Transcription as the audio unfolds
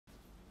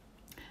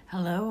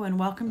Hello and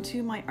welcome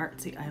to my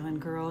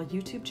Artsy-Island-Girl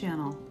YouTube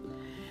channel.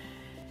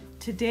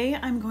 Today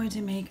I'm going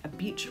to make a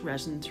beach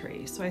resin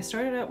tray. So I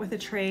started out with a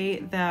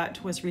tray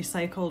that was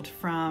recycled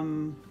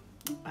from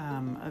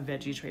a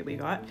veggie tray we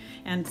got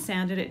and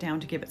sanded it down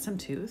to give it some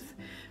tooth.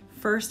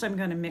 First I'm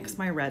going to mix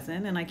my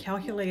resin, and I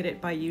calculate it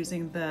by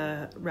using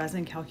the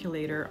resin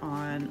calculator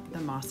on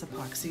the Moss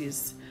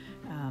Epoxy's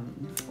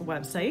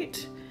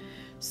website.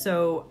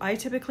 So I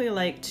typically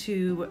like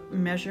to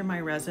measure my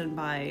resin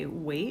by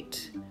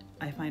weight.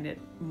 I find it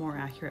more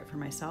accurate for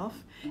myself.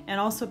 And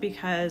also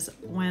because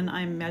when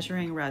I'm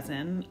measuring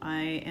resin,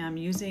 I am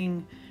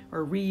using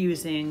or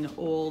reusing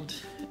old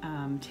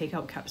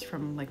takeout cups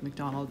from like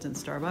McDonald's and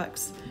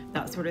Starbucks,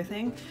 that sort of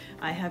thing.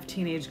 I have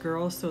teenage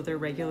girls, so they're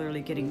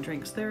regularly getting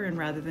drinks there, and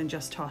rather than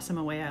just toss them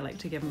away, I like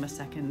to give them a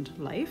second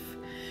life.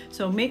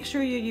 So make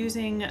sure you're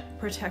using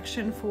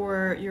protection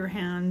for your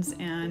hands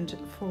and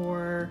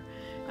for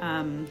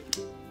and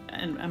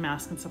a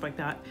mask and stuff like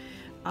that.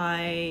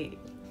 I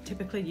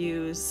typically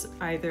use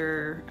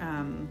either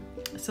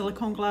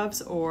silicone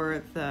gloves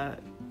or the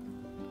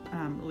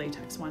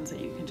latex ones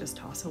that you can just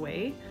toss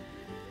away.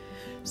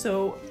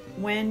 So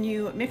when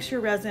you mix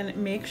your resin,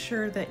 make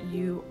sure that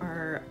you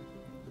are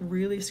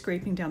really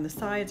scraping down the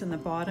sides and the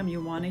bottom.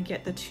 You want to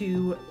get the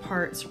two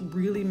parts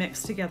really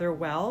mixed together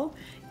well.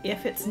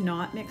 If it's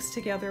not mixed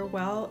together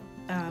well,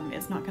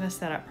 it's not going to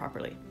set up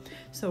properly.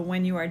 So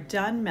when you are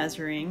done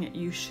measuring,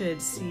 you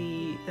should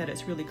see that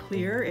it's really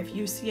clear. If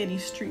you see any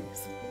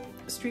streaks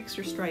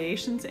or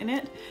striations in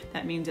it,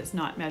 that means it's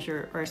not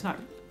measured or it's not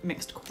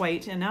mixed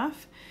quite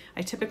enough.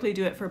 I typically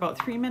do it for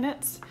about 3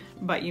 minutes,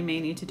 but you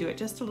may need to do it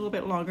just a little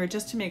bit longer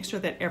just to make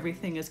sure that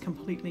everything is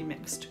completely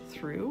mixed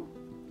through.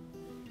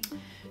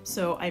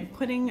 So I'm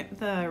putting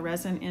the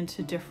resin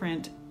into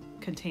different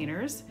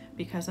containers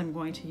because I'm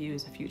going to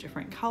use a few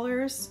different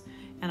colors,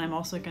 and I'm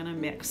also going to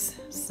mix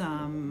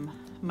some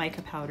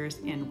mica powders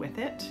in with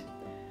it.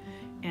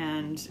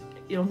 And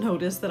you'll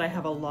notice that I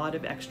have a lot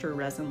of extra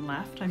resin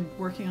left. I'm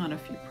working on a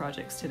few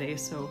projects today,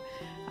 so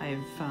I've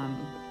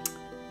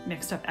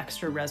mixed up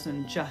extra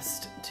resin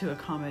just to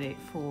accommodate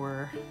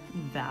for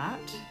that.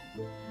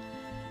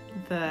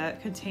 The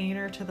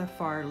container to the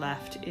far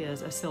left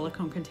is a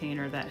silicone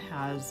container that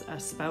has a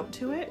spout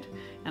to it,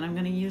 and I'm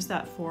going to use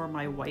that for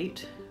my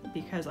white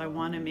because I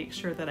want to make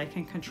sure that I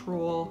can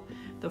control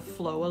the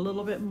flow a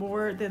little bit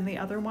more than the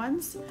other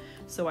ones.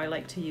 So I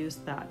like to use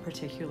that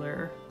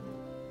particular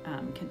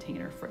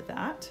container for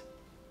that.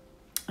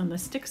 And the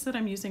sticks that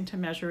I'm using to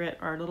measure it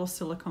are little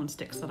silicone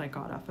sticks that I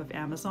got off of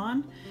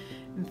Amazon.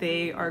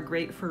 They are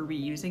great for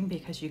reusing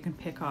because you can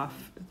pick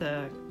off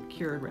the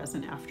cured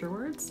resin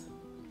afterwards.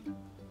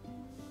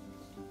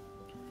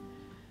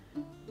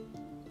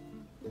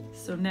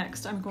 So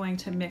next I'm going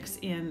to mix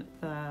in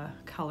the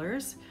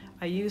colors.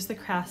 I use the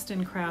Craft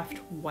 & Craft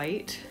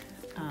white.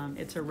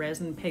 It's a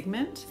resin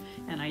pigment,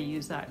 and I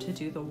use that to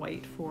do the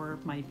white for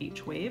my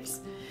beach waves.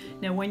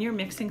 Now when you're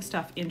mixing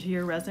stuff into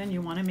your resin,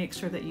 you want to make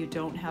sure that you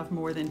don't have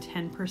more than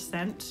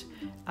 10%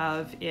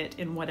 of it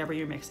in whatever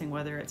you're mixing,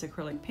 whether it's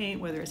acrylic paint,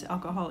 whether it's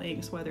alcohol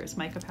inks, whether it's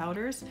mica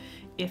powders.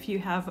 If you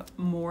have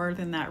more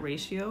than that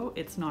ratio,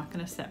 it's not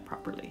going to set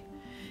properly.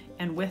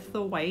 And with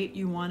the white,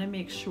 you want to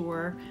make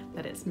sure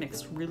that it's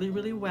mixed really,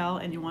 really well,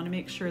 and you want to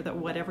make sure that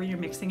whatever you're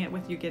mixing it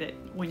with, you get it,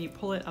 when you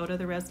pull it out of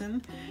the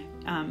resin,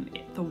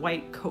 the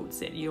white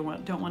coats it. You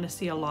don't want to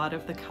see a lot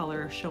of the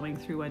color showing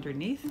through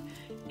underneath.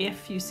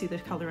 If you see the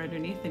color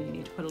underneath, then you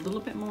need to put a little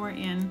bit more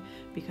in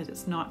because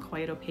it's not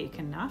quite opaque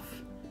enough.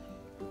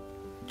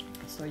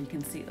 So you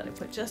can see that I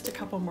put just a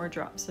couple more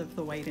drops of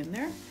the white in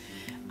there.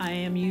 I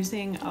am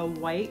using a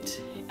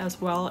white as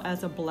well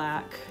as a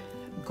black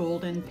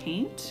golden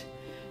paint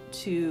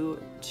to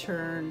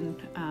turn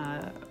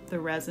the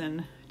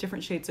resin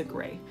different shades of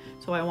gray.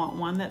 So I want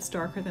one that's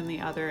darker than the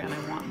other, and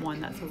I want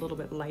one that's a little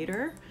bit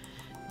lighter.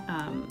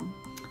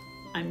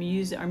 I'm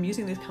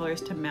using these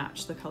colors to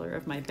match the color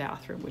of my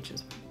bathroom, which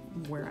is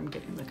where I'm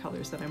getting the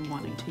colors that I'm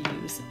wanting to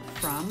use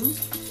from.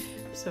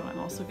 So I'm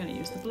also going to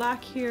use the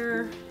black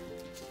here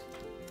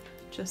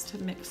just to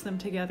mix them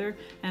together.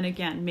 And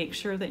again, make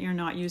sure that you're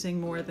not using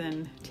more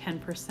than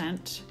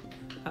 10%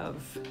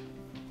 of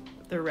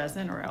the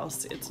resin, or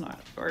else it's not,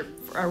 or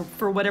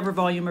for whatever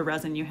volume of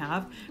resin you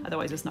have,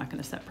 otherwise it's not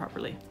going to set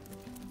properly.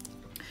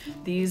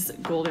 These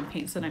golden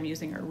paints that I'm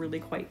using are really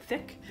quite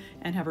thick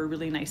and have a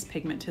really nice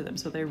pigment to them,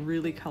 so they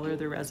really color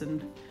the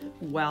resin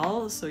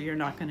well, so you're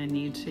not going to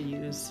need to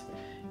use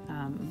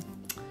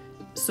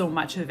so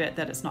much of it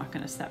that it's not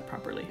going to set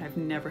properly. I've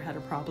never had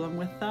a problem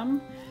with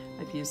them.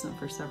 I've used them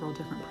for several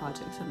different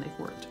projects and they've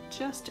worked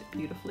just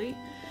beautifully.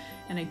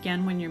 And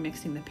again, when you're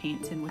mixing the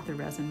paints in with the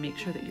resin, make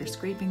sure that you're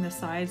scraping the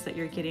sides, that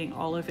you're getting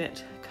all of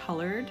it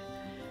colored.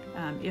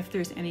 If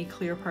there's any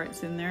clear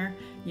parts in there,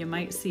 you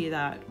might see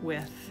that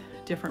with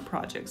different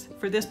projects.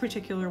 For this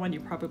particular one, you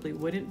probably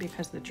wouldn't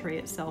because the tray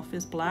itself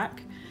is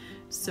black.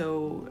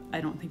 So I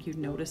don't think you'd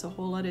notice a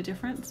whole lot of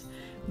difference.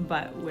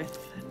 But with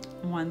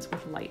ones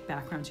with light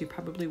backgrounds, you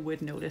probably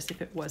would notice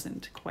if it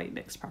wasn't quite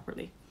mixed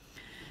properly.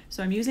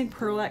 So I'm using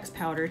Pearl X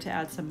powder to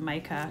add some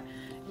mica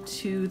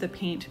to the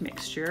paint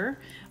mixture.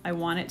 I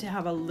want it to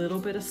have a little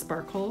bit of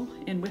sparkle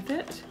in with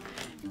it,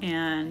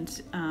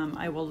 and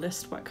I will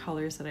list what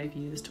colors that I've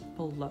used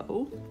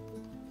below.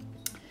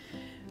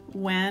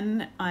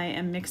 When I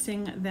am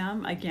mixing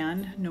them,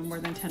 again, no more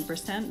than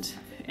 10%,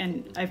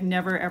 and I've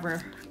never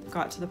ever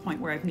got to the point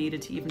where I've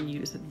needed to even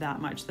use that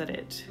much that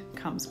it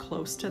comes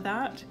close to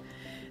that.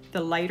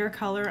 The lighter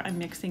color I'm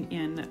mixing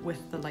in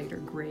with the lighter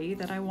gray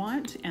that I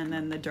want, and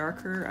then the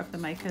darker of the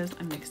micas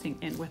I'm mixing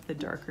in with the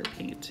darker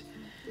paint,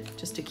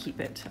 just to keep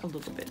it a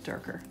little bit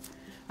darker.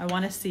 I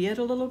want to see it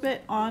a little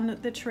bit on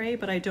the tray,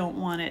 but I don't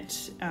want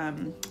it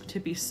to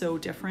be so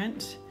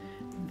different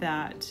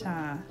that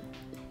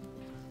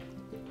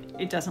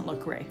it doesn't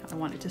look gray. I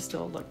want it to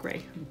still look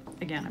gray.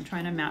 Again, I'm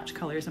trying to match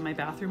colors in my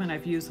bathroom, and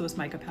I've used those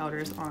mica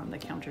powders on the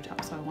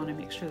countertop, so I want to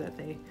make sure that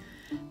they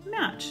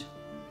match.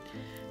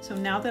 So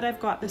now that I've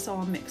got this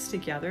all mixed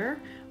together,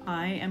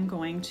 I am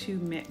going to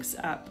mix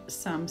up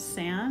some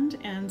sand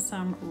and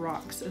some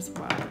rocks as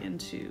well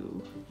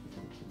into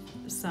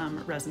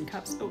some resin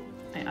cups. Oh,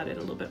 I added a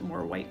little bit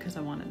more white because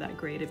I wanted that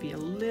gray to be a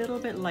little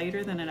bit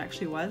lighter than it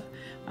actually was.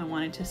 I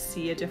wanted to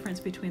see a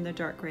difference between the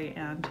dark gray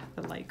and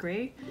the light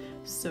gray.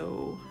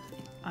 So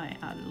I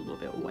added a little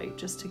bit of white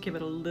just to give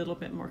it a little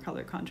bit more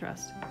color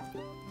contrast.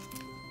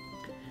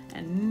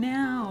 And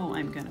now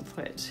I'm gonna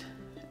put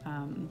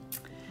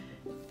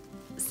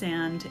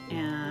sand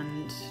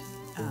and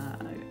a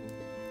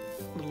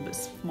little bit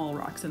small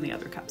rocks in the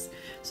other cups.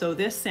 So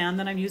this sand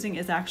that I'm using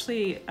is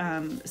actually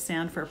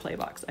sand for a play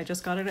box. I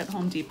just got it at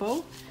Home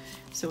Depot,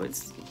 so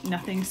it's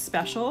nothing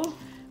special.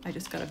 I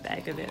just got a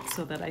bag of it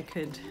so that I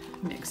could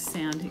mix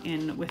sand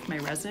in with my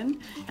resin.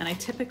 And I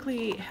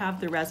typically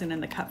have the resin in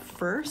the cup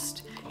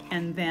first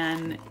and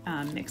then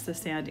mix the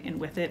sand in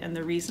with it. And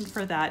the reason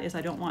for that is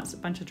I don't want a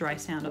bunch of dry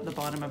sand at the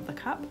bottom of the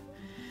cup.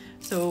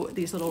 So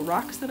these little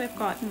rocks that I've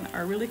gotten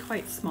are really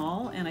quite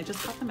small, and I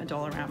just got them at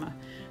Dollarama.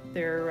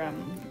 They're,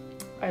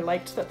 I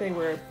liked that they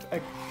were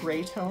a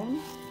gray tone,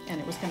 and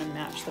it was gonna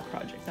match the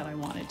project that I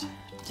wanted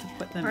to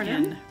put them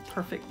in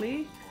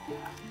perfectly.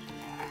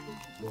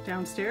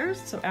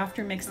 Downstairs. So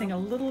after mixing a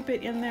little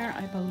bit in there,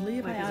 I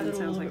believe I added a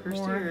little bit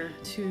more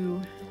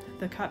to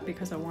the cup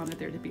because I wanted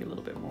there to be a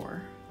little bit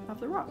more of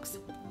the rocks.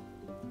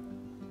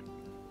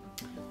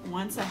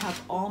 Once I have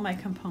all my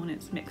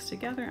components mixed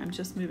together, I'm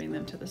just moving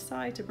them to the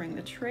side to bring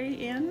the tray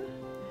in.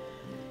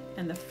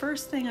 And the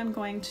first thing I'm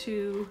going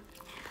to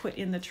put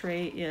in the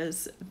tray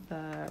is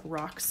the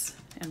rocks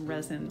and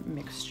resin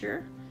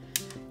mixture.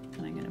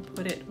 And I'm going to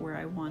put it where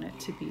I want it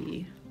to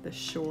be, the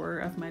shore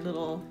of my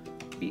little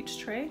beach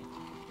tray,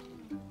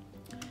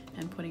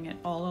 and putting it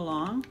all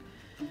along.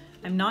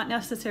 I'm not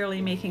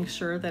necessarily making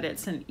sure that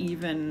it's an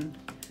even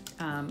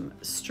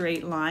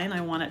straight line.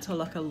 I want it to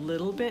look a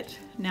little bit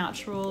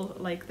natural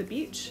like the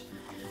beach,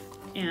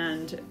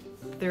 and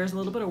there's a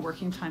little bit of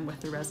working time with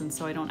the resin,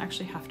 so I don't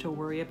actually have to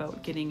worry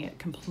about getting it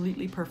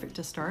completely perfect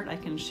to start. I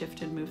can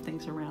shift and move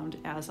things around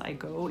as I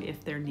go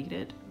if they're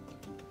needed.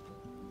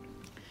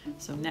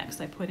 So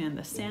next I put in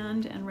the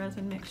sand and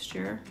resin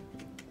mixture,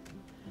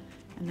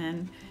 and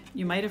then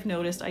you might have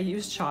noticed I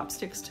use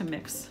chopsticks to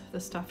mix the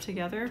stuff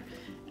together.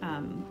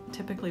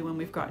 Typically when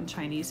we've gotten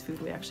Chinese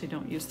food, we actually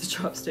don't use the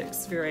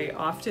chopsticks very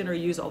often, or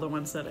use all the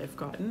ones that I've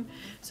gotten.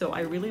 So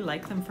I really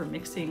like them for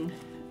mixing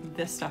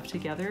this stuff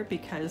together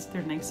because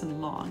they're nice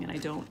and long, and I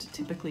don't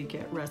typically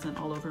get resin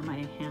all over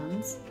my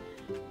hands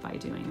by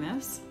doing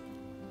this.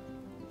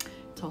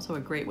 It's also a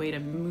great way to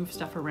move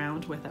stuff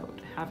around without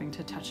having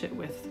to touch it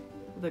with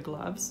the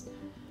gloves.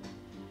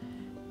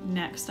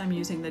 Next, I'm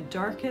using the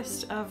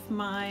darkest of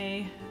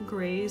my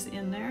grays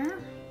in there.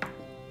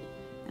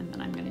 And then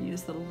I'm going to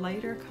use the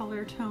lighter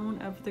color tone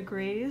of the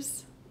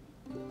grays.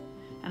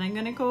 And I'm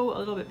going to go a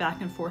little bit back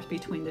and forth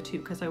between the two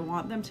because I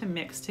want them to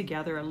mix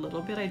together a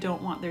little bit. I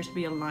don't want there to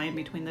be a line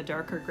between the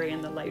darker gray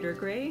and the lighter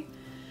gray.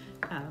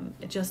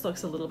 It just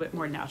looks a little bit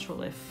more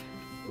natural if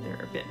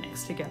they're a bit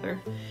mixed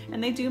together.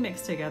 And they do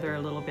mix together a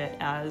little bit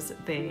as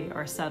they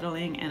are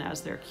settling and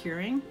as they're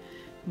curing.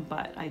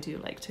 But I do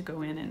like to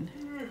go in and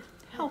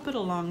help it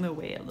along the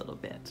way a little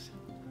bit.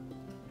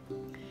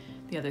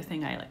 The other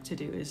thing I like to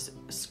do is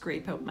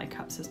scrape out my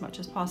cups as much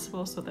as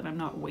possible so that I'm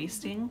not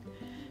wasting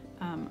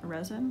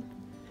resin.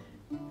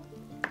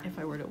 If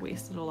I were to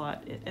waste it a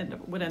lot,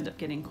 it would end up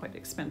getting quite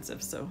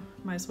expensive, so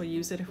might as well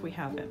use it if we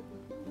have it.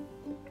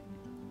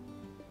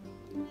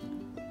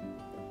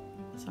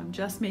 So I'm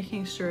just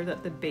making sure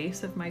that the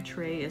base of my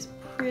tray is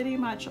pretty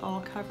much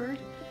all covered.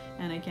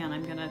 And again,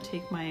 I'm gonna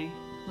take my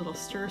little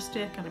stir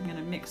stick and I'm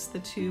gonna mix the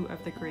two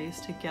of the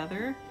grays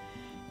together.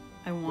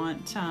 I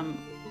want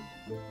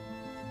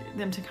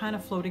them to kind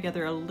of flow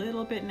together a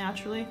little bit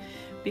naturally.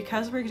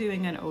 Because we're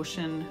doing an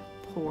ocean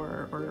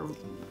pour or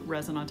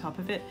resin on top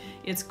of it,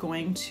 it's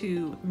going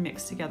to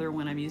mix together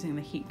when I'm using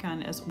the heat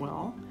gun as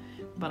well,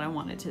 but I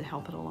wanted to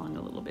help it along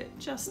a little bit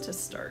just to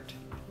start.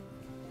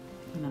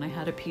 And then I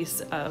had a piece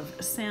of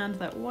sand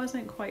that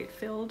wasn't quite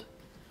filled.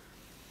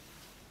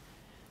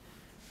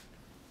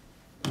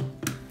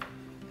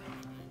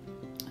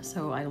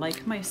 So I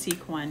like my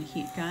Seek 1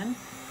 heat gun.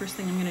 First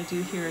thing I'm going to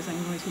do here is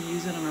I'm going to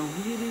use it on a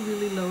really,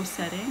 really low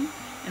setting.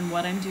 And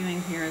what I'm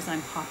doing here is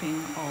I'm popping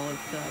all of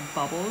the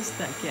bubbles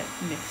that get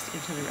mixed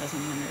into the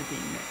resin when they're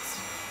being mixed.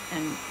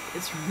 And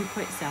it's really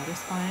quite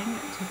satisfying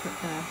to put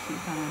the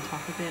heat gun on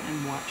top of it and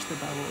watch the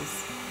bubbles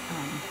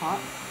pop.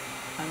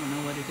 I don't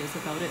know what it is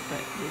about it,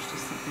 but there's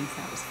just something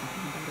satisfying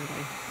about it.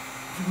 I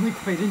really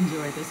quite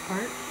enjoy this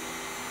part.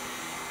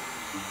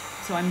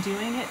 So I'm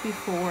doing it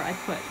before I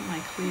put my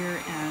clear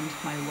and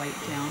my white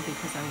down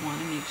because I want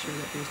to make sure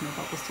that there's no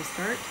bubbles to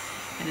start.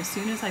 And as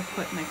soon as I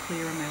put my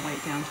clear and my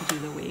white down to do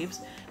the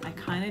waves, I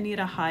kind of need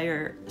a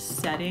higher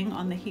setting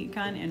on the heat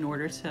gun in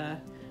order to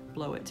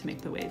blow it to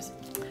make the waves.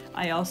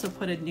 I also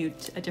put a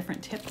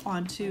different tip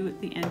onto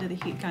the end of the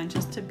heat gun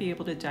just to be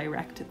able to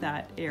direct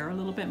that air a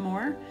little bit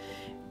more.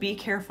 Be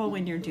careful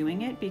when you're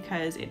doing it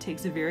because it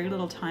takes a very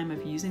little time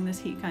of using this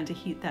heat gun to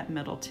heat that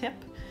metal tip.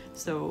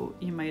 So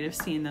you might have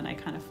seen that I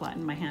kind of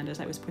flattened my hand as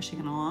I was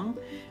pushing it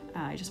along.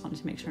 I just wanted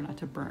to make sure not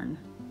to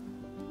burn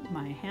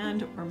my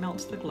hand or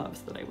melt the gloves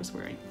that I was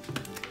wearing.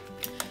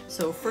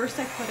 So first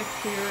I put a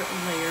clear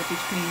layer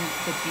between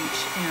the beach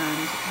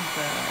and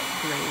the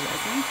gray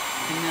resin,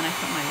 and then I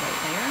put my white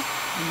layer.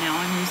 And now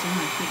I'm using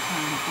my heat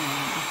gun on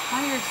a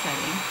higher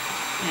setting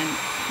and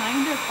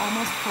kind of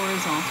almost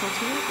horizontal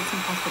to it. It's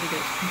impossible to get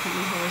it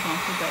completely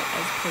horizontal, but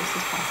as close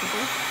as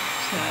possible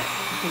to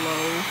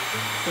blow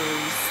the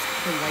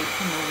white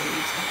from the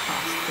waves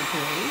across the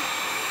gray.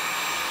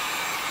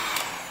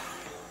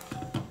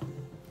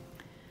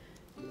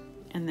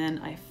 And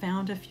then I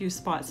found a few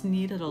spots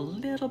needed a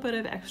little bit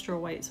of extra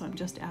white, so I'm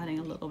just adding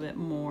a little bit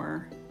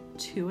more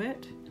to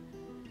it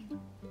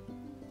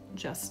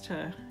just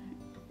to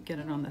get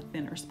it on the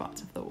thinner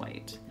spots of the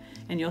white.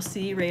 And you'll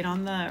see right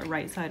on the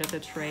right side of the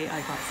tray,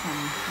 I got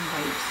some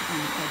white on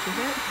the edge of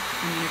it.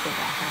 I'm gonna go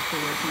back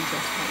afterwards and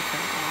just wipe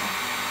that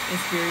off.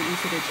 It's very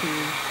easy to do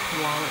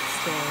while it's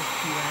still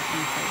wet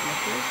and quite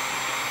liquid.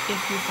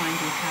 If you find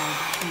you have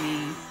any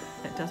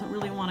that doesn't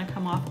really want to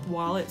come off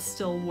while it's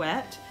still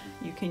wet,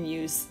 you can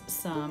use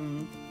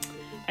some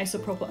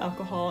isopropyl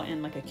alcohol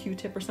and like a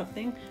Q-tip or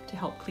something to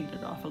help clean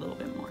it off a little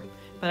bit more.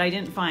 But I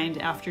didn't find,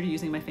 after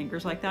using my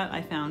fingers like that,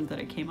 I found that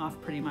it came off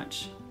pretty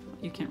much,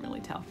 you can't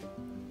really tell.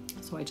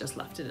 So I just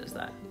left it as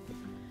that.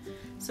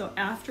 So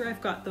after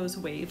I've got those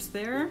waves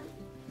there,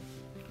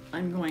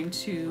 I'm going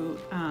to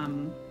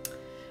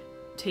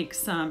take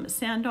some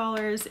sand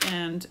dollars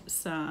and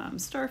some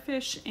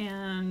starfish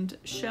and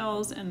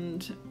shells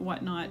and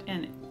whatnot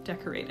and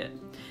decorate it.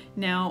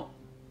 Now,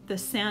 the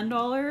sand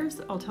dollars,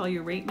 I'll tell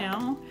you right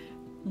now,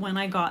 when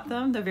I got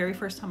them, the very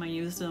first time I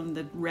used them,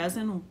 the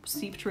resin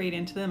seeped right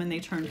into them and they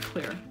turned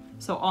clear.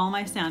 So all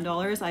my sand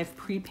dollars I've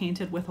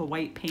pre-painted with a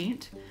white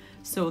paint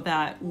so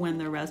that when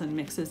the resin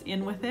mixes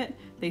in with it,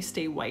 they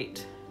stay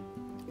white.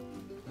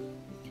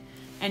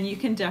 And you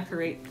can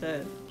decorate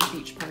the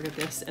beach part of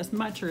this as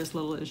much or as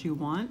little as you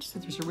want. So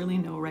there's really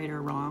no right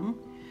or wrong.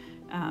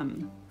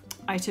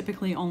 I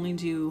typically only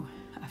do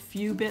a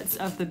few bits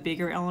of the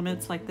bigger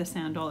elements like the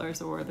sand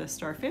dollars or the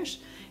starfish,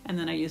 and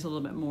then I use a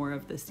little bit more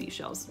of the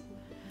seashells.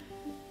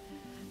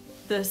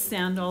 The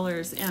sand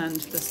dollars and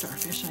the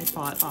starfish I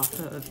bought off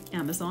of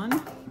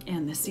Amazon,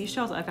 and the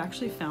seashells, I've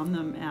actually found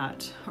them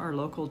at our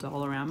local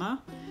Dollarama.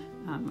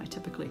 I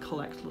typically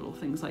collect little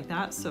things like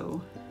that,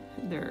 so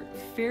they're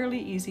fairly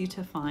easy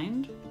to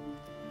find.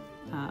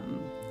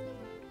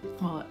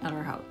 Well, at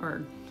our house,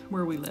 or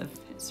where we live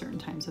at certain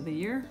times of the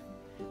year,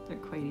 they're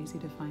quite easy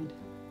to find.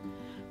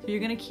 So you're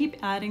gonna keep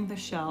adding the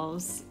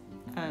shells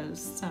add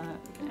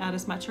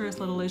as much or as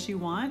little as you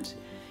want.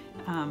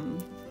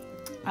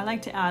 I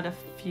like to add a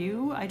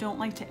few. I don't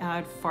like to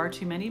add far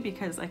too many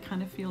because I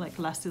kind of feel like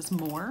less is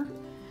more.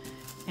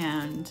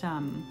 And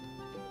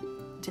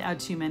to add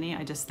too many,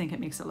 I just think it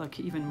makes it look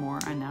even more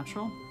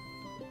unnatural.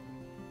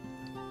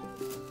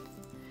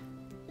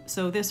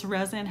 So this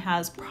resin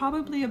has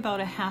probably about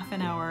a half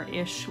an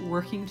hour-ish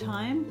working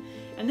time,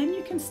 and then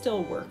you can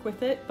still work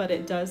with it, but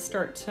it does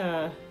start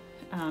to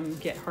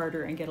get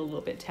harder and get a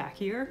little bit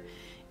tackier.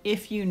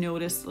 If you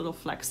notice little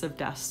flecks of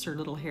dust or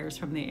little hairs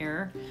from the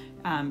air,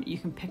 you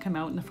can pick them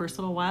out in the first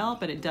little while,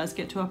 but it does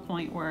get to a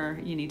point where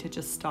you need to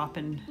just stop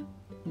and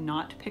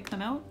not pick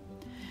them out.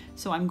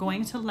 So I'm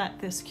going to let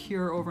this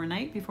cure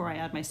overnight before I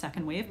add my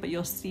second wave, but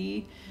you'll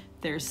see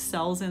there's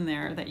cells in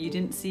there that you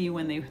didn't see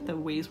when the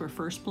waves were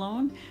first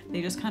blown.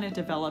 They just kind of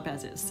develop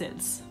as it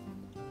sits,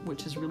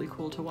 which is really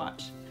cool to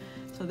watch.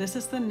 So this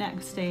is the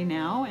next day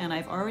now, and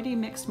I've already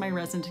mixed my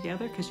resin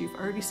together because you've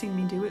already seen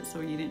me do it, so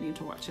you didn't need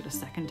to watch it a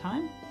second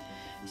time.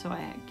 So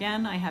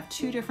I have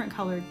two different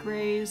colored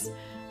grays.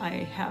 I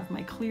have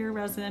my clear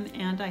resin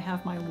and I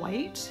have my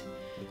white.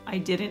 I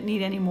didn't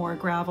need any more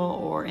gravel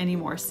or any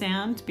more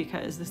sand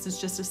because this is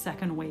just a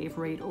second wave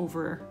right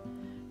over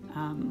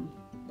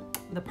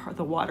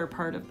the water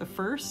part of the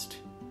first.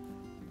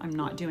 I'm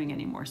not doing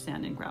any more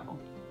sand and gravel.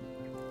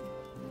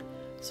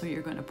 So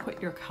you're going to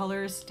put your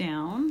colors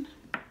down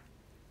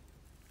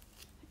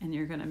and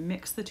you're going to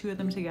mix the two of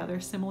them together,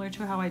 similar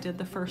to how I did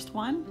the first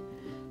one.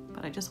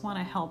 but I just want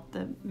to help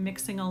the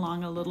mixing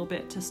along a little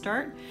bit to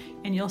start.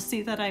 And you'll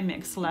see that I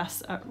mix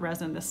less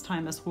resin this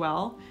time as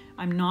well.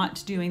 I'm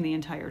not doing the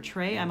entire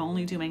tray. I'm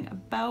only doing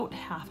about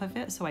half of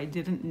it, so I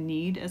didn't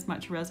need as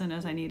much resin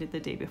as I needed the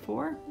day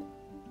before.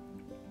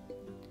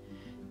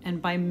 And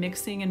by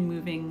mixing and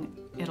moving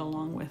it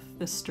along with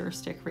the stir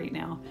stick right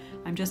now,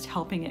 I'm just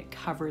helping it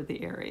cover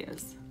the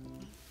areas.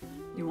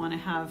 You want to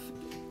have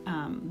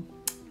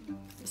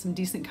some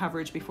decent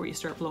coverage before you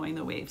start blowing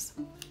the waves.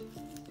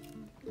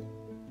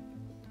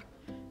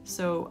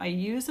 So I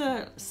use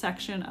a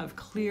section of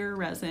clear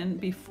resin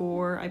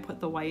before I put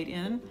the white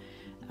in.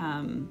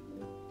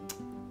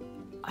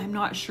 I'm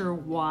not sure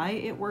why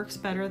it works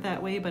better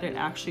that way, but it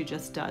actually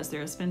just does.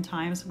 There's been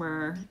times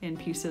where in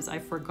pieces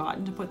I've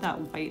forgotten to put that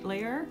white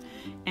layer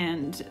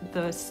and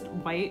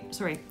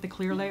the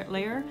clear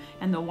layer,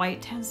 and the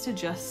white tends to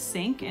just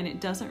sink and it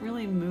doesn't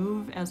really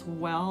move as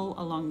well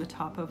along the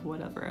top of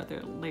whatever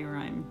other layer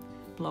I'm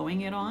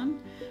blowing it on.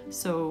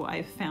 So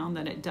I've found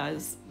that it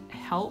does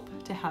help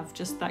to have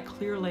just that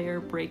clear layer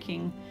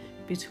breaking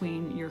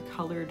between your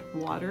colored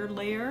water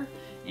layer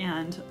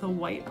and the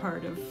white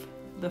part of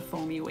the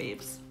foamy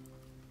waves.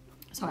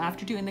 So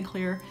after doing the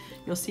clear,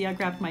 you'll see I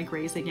grabbed my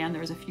grays again.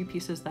 There's a few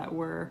pieces that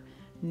were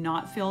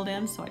not filled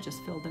in, so I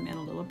just filled them in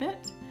a little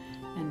bit.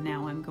 And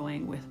now I'm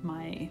going with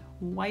my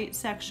white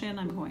section.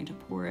 I'm going to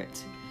pour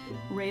it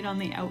right on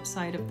the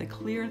outside of the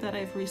clear that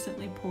I've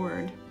recently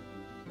poured.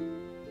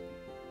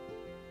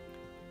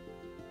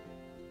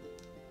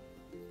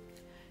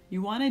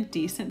 You want a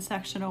decent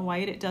section of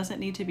white. It doesn't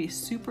need to be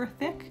super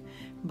thick,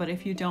 but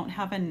if you don't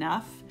have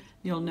enough,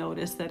 you'll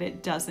notice that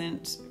it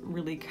doesn't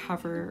really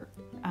cover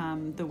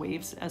the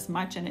waves as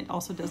much, and it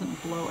also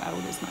doesn't blow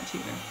out as much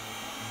either.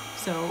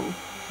 So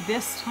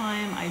this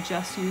time I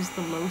just used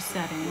the low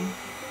setting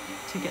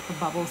to get the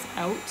bubbles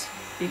out.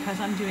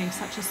 Because I'm doing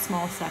such a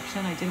small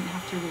section, I didn't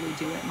have to really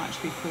do it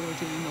much before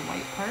doing the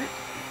white part.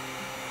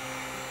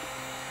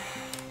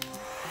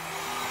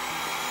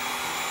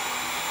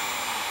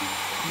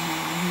 And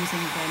then I'm using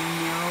the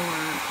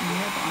narrower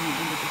nib on the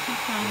end of the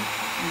heat gun,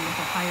 and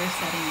with a higher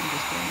setting, I'm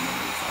just blowing the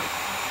waves out.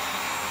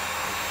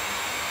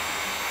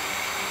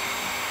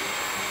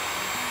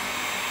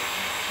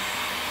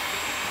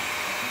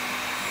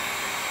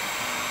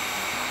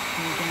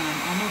 And again,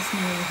 I'm almost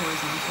nearly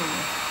horizontal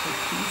with the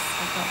piece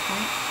at that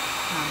point.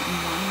 You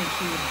want to make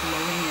sure you're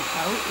blowing it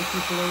out. If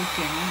you blow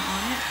down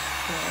on it,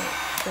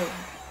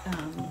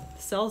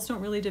 the cells don't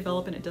really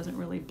develop and it doesn't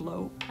really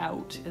blow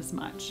out as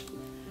much.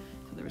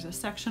 So there was a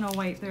section of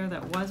white there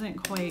that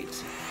wasn't quite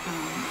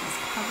as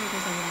covered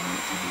as I wanted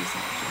it to be, so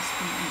I'm just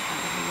going to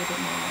add a little bit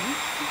more white.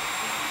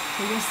 So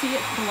you'll see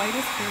it, the white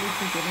is fairly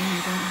forgiving.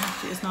 You don't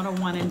have to, it's not a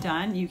one and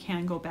done. You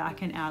can go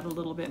back and add a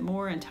little bit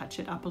more and touch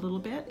it up a little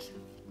bit,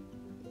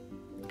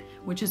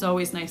 which is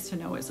always nice to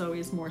know. It's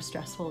always more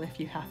stressful if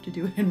you have to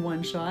do it in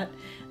one shot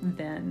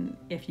than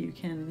if you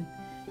can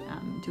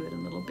do it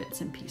in little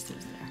bits and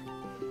pieces there.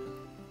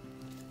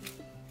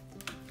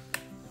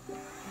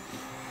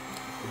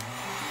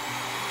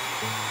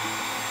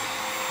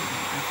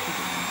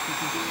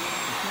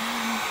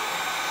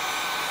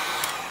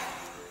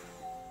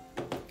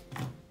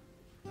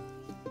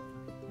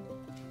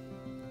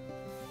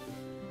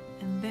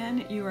 And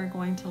then you are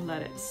going to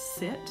let it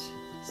sit.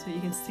 So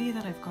you can see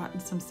that I've gotten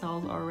some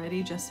cells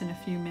already just in a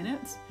few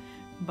minutes,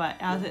 but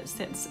as it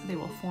sits, they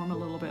will form a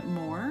little bit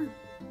more.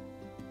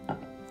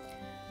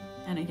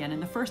 And again, in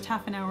the first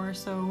half an hour or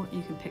so,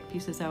 you can pick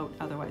pieces out,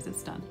 otherwise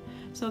it's done.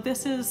 So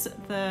this is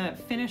the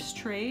finished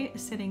tray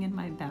sitting in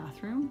my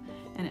bathroom,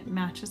 and it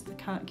matches the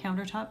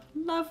countertop.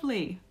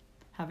 Lovely.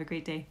 Have a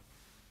great day.